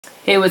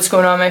Hey, what's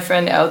going on, my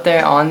friend out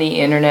there on the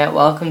internet?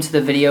 Welcome to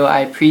the video. I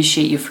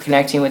appreciate you for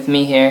connecting with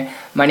me here.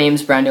 My name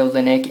is Brando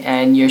Linick,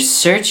 and you're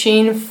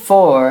searching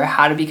for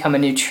how to become a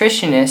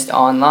nutritionist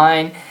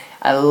online.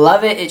 I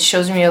love it. It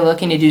shows me you're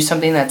looking to do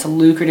something that's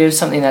lucrative,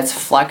 something that's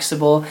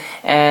flexible.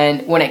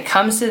 And when it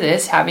comes to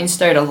this, having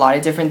started a lot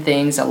of different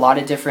things, a lot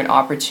of different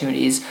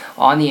opportunities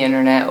on the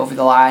internet over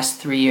the last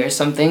 3 years,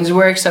 some things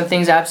work, some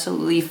things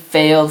absolutely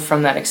failed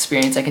from that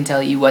experience. I can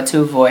tell you what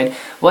to avoid,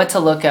 what to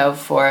look out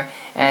for,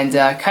 and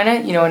kind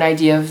of, an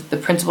idea of the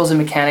principles and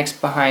mechanics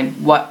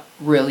behind what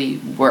really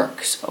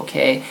works,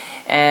 okay?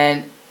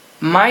 And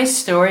my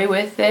story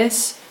with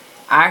this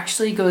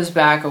actually goes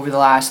back over the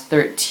last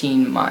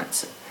 13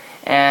 months.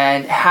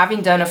 And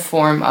having done a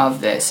form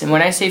of this, and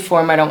when I say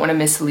form, I don't want to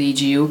mislead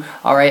you,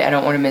 alright? I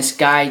don't want to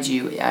misguide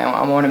you.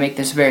 I want to make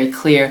this very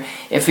clear.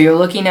 If you're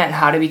looking at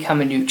how to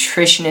become a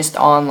nutritionist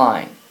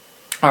online,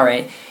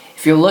 alright,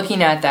 if you're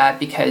looking at that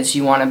because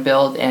you want to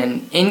build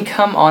an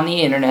income on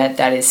the internet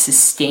that is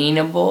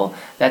sustainable,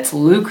 that's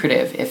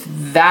lucrative, if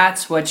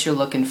that's what you're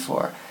looking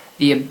for,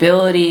 the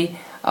ability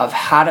of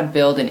how to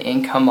build an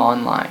income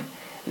online,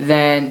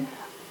 then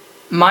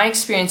my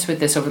experience with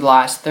this over the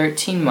last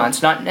 13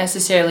 months, not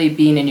necessarily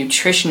being a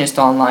nutritionist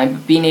online,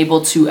 but being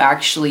able to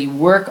actually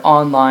work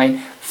online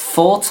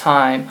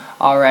full-time,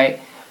 alright,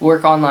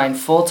 work online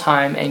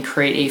full-time and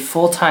create a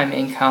full-time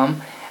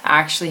income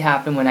actually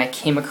happened when I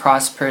came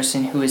across a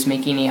person who was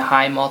making a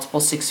high multiple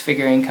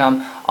six-figure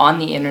income on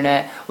the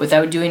internet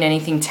without doing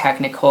anything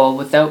technical,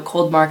 without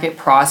cold market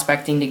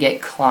prospecting to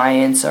get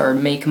clients or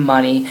make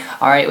money,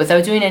 alright,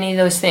 without doing any of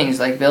those things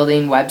like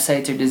building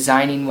websites or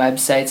designing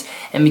websites.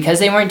 And because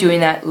they weren't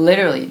doing that,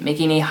 literally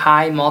making a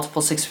high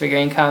multiple six-figure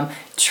income,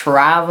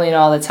 traveling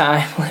all the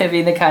time,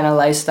 living the kind of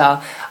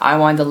lifestyle I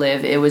wanted to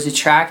live, it was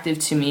attractive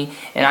to me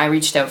and I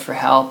reached out for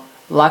help.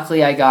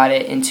 Luckily, I got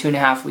it in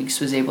 2.5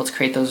 weeks, was able to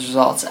create those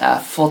results,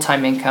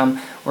 full-time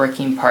income,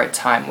 working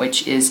part-time,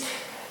 which is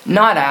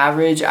not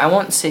average. I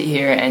won't sit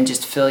here and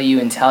just fill you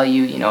and tell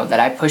you, that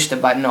I pushed a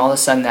button, all of a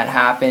sudden that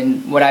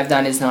happened. What I've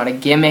done is not a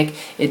gimmick.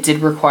 It did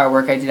require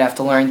work. I did have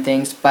to learn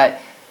things,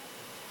 but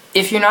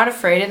if you're not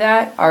afraid of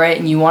that, alright,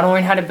 and you want to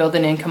learn how to build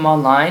an income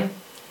online,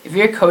 if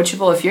you're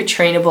coachable, if you're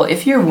trainable,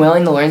 if you're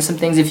willing to learn some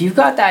things, if you've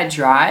got that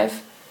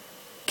drive,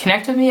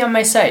 connect with me on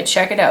my site.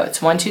 Check it out. It's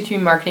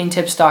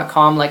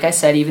 123marketingtips.com. Like I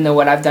said, even though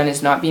what I've done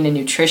is not being a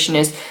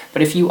nutritionist,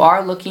 but if you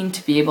are looking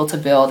to be able to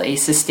build a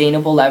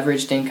sustainable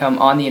leveraged income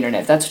on the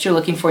internet, if that's what you're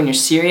looking for and you're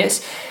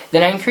serious,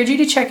 then I encourage you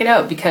to check it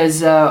out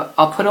because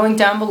I'll put a link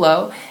down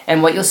below,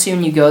 and what you'll see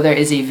when you go there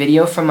is a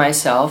video from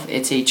myself.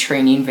 It's a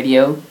training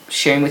video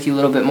sharing with you a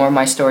little bit more of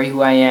my story,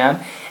 who I am.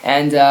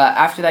 And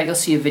after that, you'll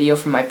see a video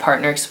from my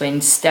partner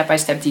explaining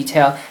step-by-step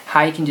detail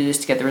how you can do this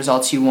to get the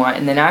results you want.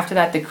 And then after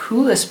that, the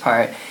coolest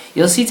part,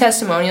 you'll see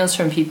testimonials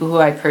from people who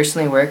I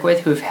personally work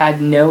with who have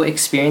had no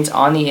experience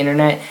on the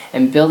internet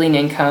and building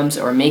incomes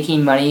or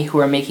making money, who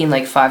are making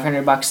like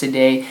 $500 a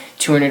day,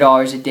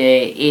 $200 a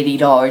day,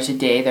 $80 a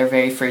day their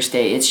very first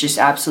day. It's just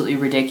absolutely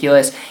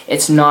ridiculous.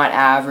 It's not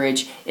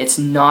average. It's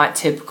not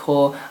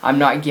typical. I'm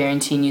not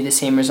guaranteeing you the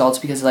same results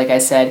because, like I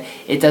said,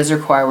 it does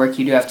require work.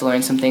 You do have to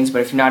learn some things,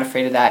 but if you're not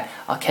afraid of that,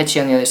 I'll catch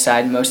you on the other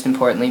side. Most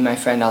importantly, my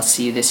friend, I'll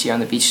see you this year on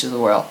the beaches of the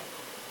world.